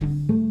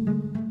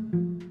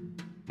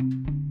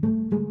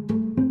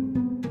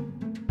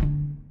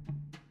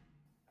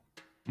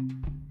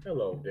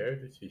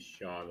This is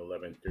Sean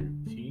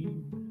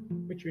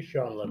 1113 with your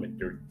Sean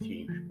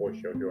 1113 sports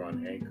show here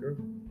on Anchor.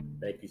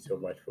 Thank you so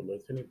much for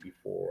listening.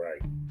 Before I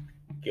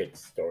get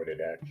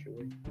started,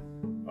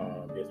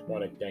 just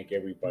want to thank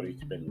everybody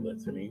who's been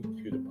listening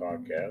to the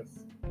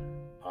podcast,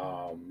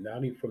 not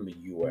only from the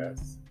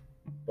U.S.,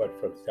 but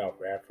from South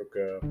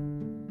Africa,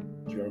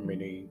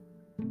 Germany.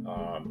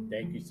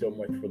 Thank you so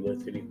much for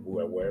listening,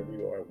 wherever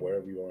you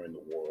are in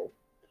the world.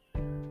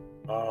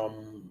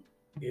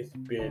 It's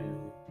been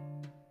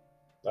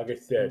like I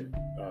said,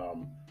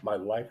 my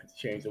life has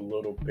changed a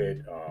little bit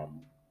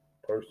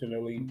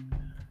personally.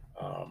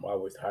 I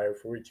was hired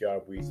for a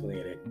job recently,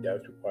 and it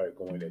does require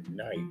going at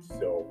night.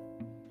 So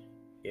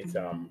it's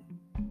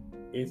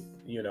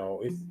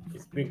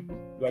it's been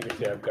like I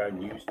said, I've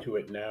gotten used to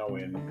it now,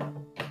 and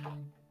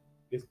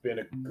it's been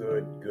a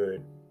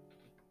good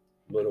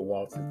little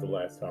while since the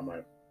last time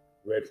I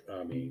read.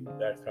 I mean,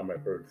 last time I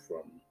heard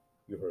from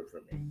you heard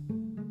from me.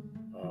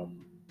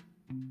 Um,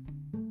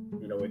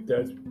 it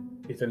does.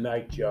 It's a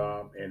night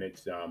job, and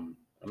I'm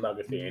not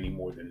gonna say any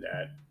more than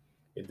that.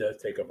 It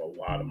does take up a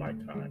lot of my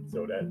time,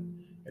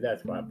 and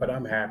that's fine. But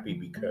I'm happy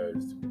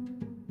because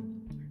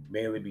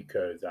mainly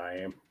because I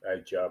am a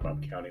job.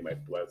 I'm counting my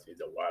blessings.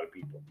 A lot of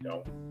people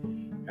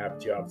don't have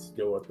jobs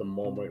still at the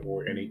moment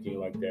or anything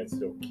like that.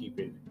 So keep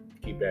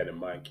that in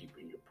mind. Keep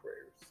in your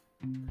prayers.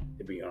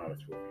 To be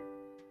honest with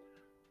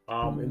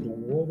you. In the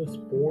world of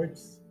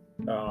sports,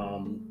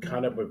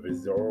 kind of a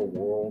bizarre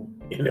world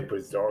in a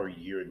bizarre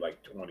year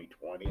like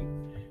 2020.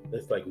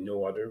 That's like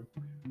no other.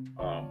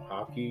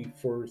 Hockey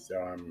first.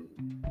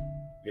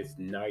 It's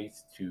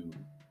nice to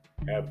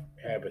have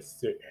a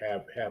sit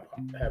have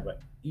a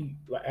eat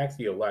like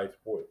actually a live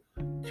sport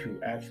to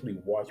actually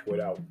watch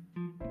without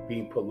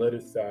being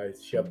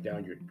politicized, shoved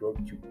down your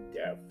throat to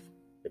death.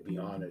 To be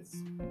honest,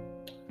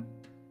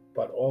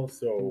 but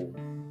also,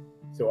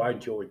 so I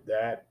enjoyed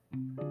that.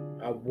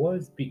 I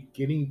was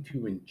beginning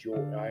to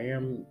enjoy. I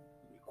am,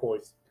 of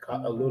course,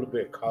 a little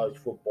bit of college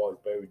football is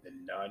better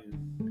than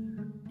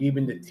none.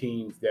 Even the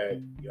teams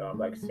that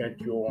like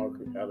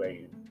I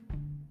mean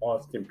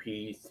Austin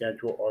P,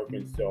 Central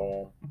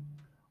Arkansas,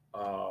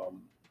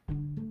 um,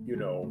 you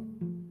know,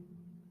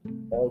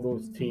 all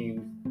those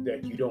teams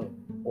that you don't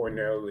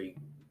ordinarily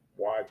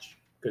watch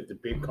because the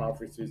big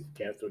conferences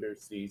cancel their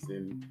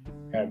season,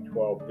 have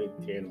 12, Big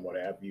Ten, what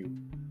have you.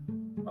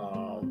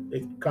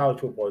 It's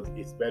college football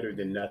is better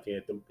than nothing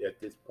at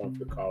this point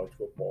for college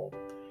football.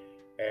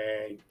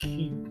 And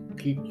keep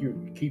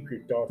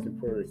your thoughts and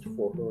prayers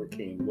for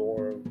Hurricane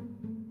Laura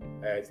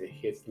as it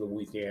hits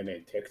Louisiana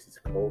and Texas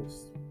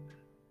coast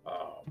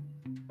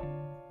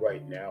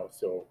right now.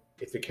 So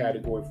it's a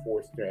Category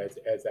 4 storm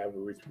as I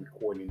was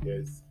recording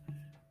this.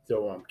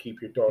 So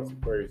keep your thoughts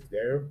and prayers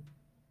there.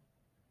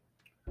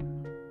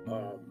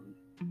 Um,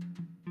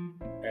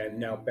 and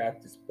now back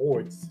to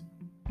sports.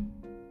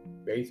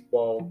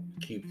 Baseball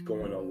keeps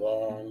going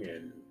along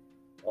and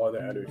all the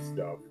other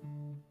stuff.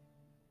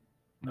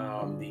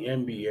 The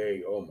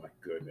NBA, oh my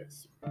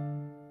goodness.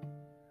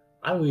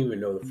 I don't even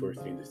know the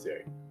first thing to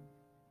say.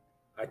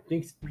 I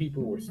think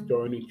people were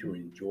starting to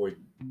enjoy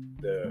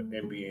the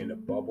NBA in the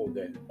bubble.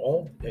 Then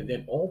all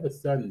of a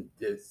sudden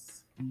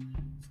this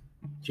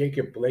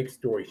Jacob Blake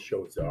story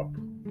shows up,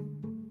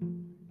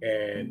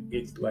 and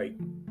it's like,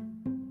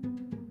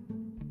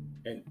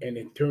 and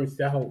it turns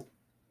out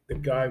the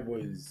guy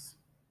was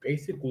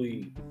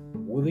basically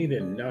wielding a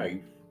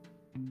knife,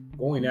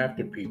 going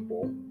after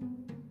people,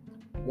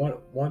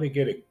 want to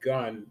get a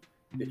gun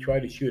to try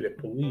to shoot at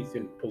police,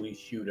 and police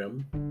shoot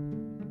him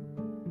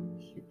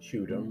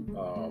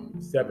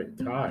 7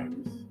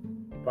 times.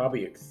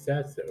 Probably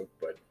excessive,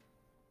 but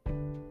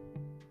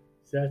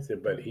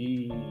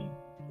he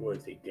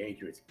was a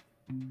dangerous.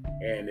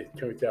 And it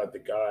turns out the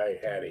guy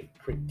had a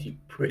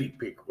pretty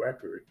big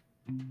record,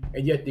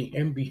 and yet the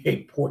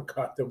NBA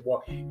boycott the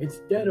walk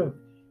instead of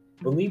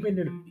believing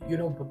in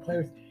the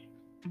players.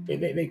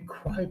 They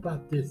cry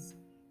about this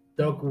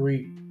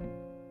thuggery,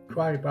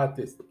 cry about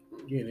this,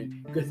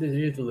 because it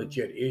is a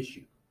legit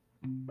issue.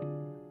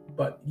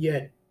 But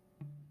yet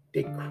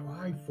they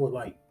cry for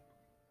like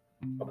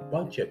a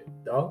bunch of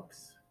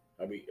thugs.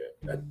 I mean,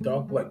 a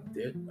thug like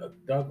this, a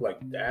thug like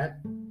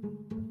that.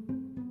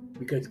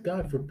 Because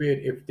God forbid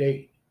if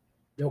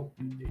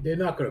they're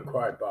not going to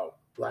cry about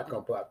black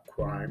on black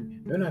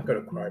crime. They're not going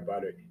to cry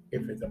about it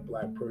if it's a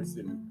black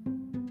person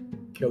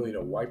killing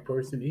a white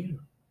person either.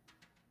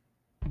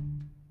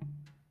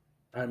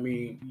 I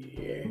mean,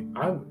 yeah,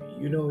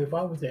 if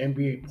I was an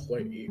NBA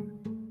player,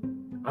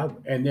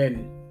 and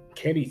then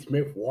Kenny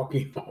Smith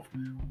walking off,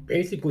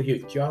 basically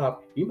his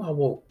job, he might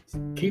well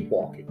keep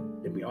walking.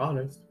 To be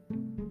honest,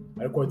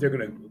 and of course they're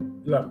gonna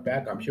let him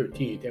back. I'm sure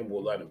TNT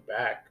will let him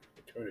back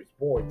to Turner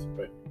Sports,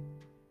 but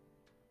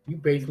you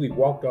basically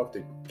walked off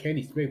the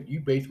Kenny Smith.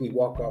 You basically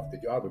walked off the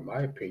job, in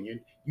my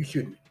opinion. You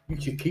should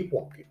keep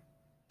walking.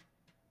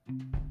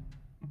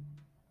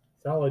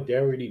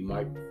 Solidarity,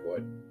 my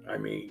foot. I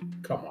mean,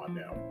 come on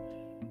now.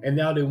 And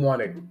now they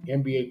want to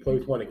NBA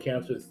players want to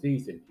cancel the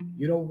season.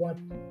 You know what?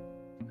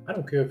 I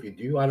don't care if you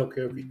do. I don't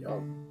care if you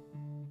don't.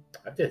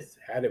 I just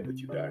had it with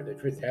you guys. I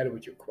just had it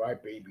with your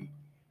crybaby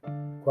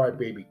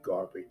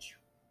garbage.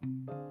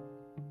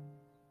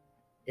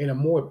 In a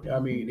more, I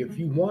mean, if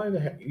you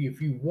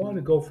want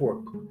to go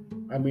for,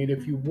 I mean,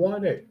 if you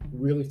want to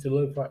really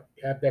solidify,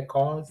 have that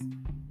cause,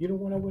 you know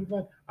what I would have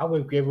done? I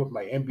would have gave up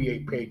my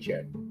NBA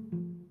paycheck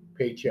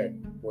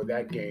for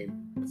that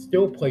game.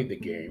 Still played the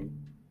game.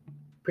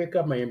 Pick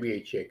up my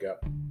NBA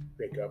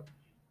pick up,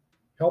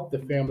 help the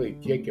family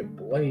of Jacob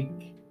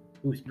Blake,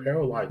 who's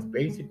paralyzed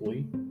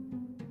basically,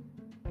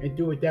 and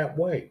do it that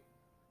way.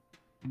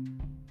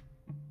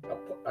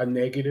 A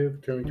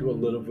negative turned to a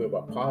little bit of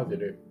a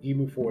positive,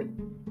 even for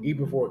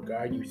a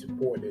guy you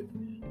supported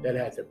that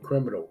has a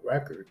criminal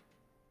record.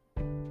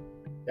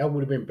 That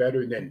would have been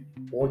better than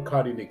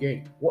boycotting the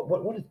game. What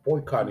does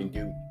boycotting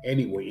do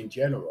anyway in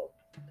general?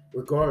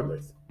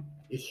 Regardless,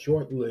 it's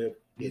short lived.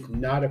 It's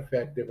not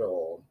effective at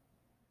all.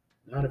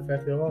 Not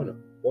effective at all. No.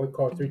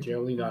 Boycotts are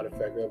generally not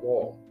effective at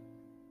all.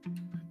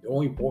 The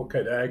only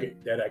boycott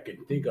that I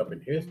can think of in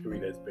history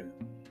that's been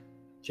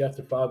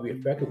justifiably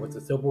effective was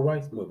the Civil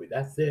Rights Movement.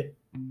 That's it.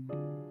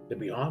 To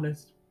be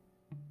honest,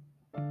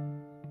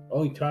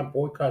 only time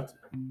boycotts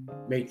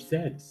made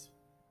sense.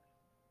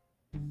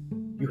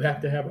 You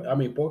have to have, I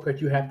mean,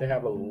 boycotts. You have to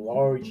have a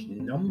large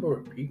number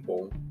of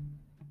people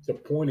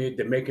supporting it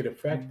to make it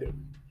effective,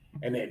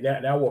 and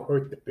that will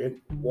hurt the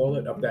big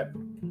wallet of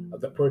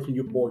the person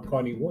you're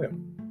boycotting with.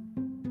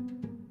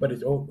 But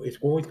it's always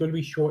going to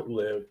be short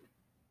lived.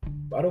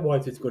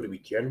 Otherwise, it's going to be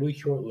generally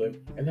short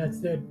lived, and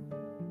that's it.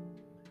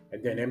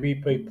 And then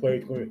NBA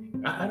players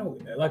going. I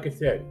don't like I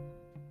said.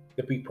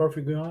 To be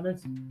perfectly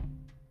honest,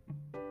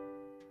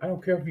 I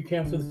don't care if you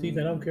cancel the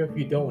season. I don't care if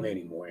you don't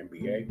anymore.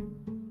 NBA,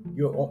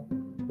 you're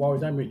as far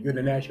as you're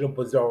the National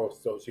Bazaar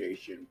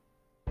Association,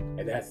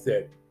 and that's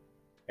it.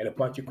 And a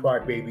bunch of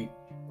crybabies.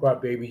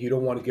 You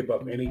don't want to give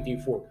up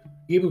anything for,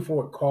 even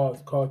for a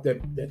cause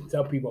that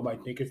some people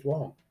might think is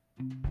wrong.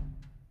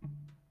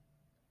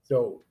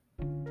 So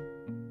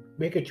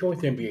make a choice,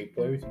 NBA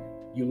players.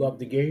 You love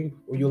the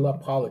game or you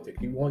love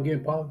politics. You want to get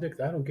in politics?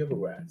 I don't give a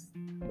rat's.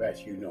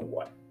 You know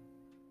what.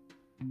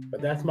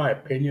 But that's my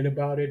opinion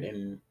about it.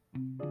 And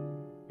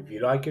if you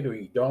like it or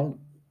you don't.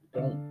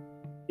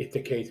 If the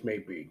case may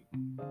be.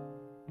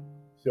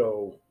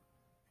 So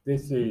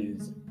this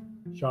is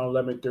Sean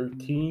Lemon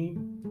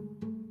 13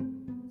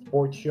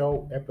 Sports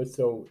Show,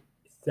 episode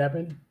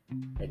 7.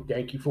 And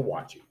thank you for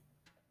watching.